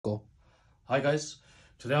Hi guys,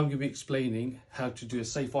 today I'm going to be explaining how to do a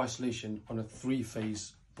safe isolation on a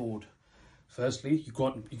 3-phase board. Firstly, you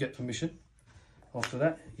get permission. After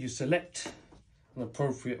that, you select an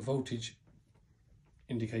appropriate voltage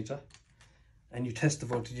indicator and you test the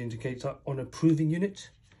voltage indicator on a proving unit.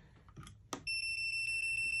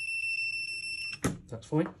 That's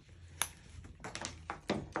fine.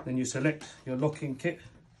 Then you select your locking kit.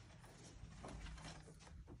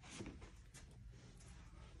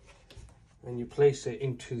 And you place it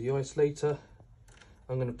into the isolator.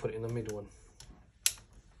 I'm going to put it in the middle one,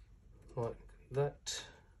 like that.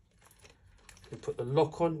 You put the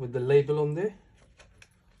lock on with the label on there,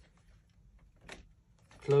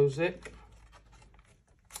 close it,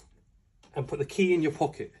 and put the key in your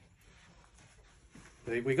pocket.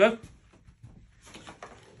 There we go.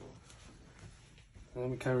 And then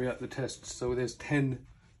we carry out the tests. So there's 10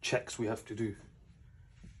 checks we have to do.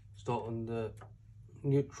 Start on the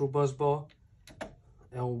neutral buzz bar,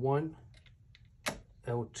 L1,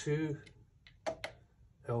 L2,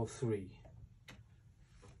 L3,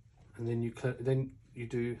 and then you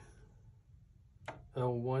do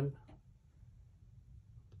L1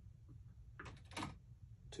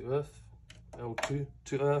 to earth, L2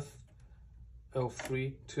 to earth,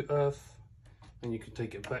 L3 to earth, and you can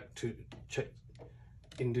take it back to check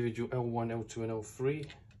individual L1, L2 and L3.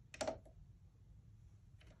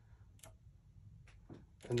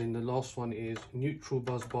 And then the last one is neutral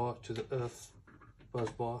buzz bar to the earth buzz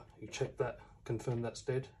bar. You check that, confirm that's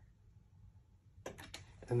dead.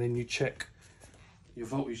 And then you check your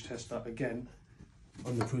voltage tester again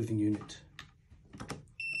on the proving unit.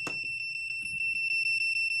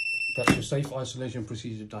 That's your safe isolation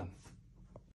procedure done.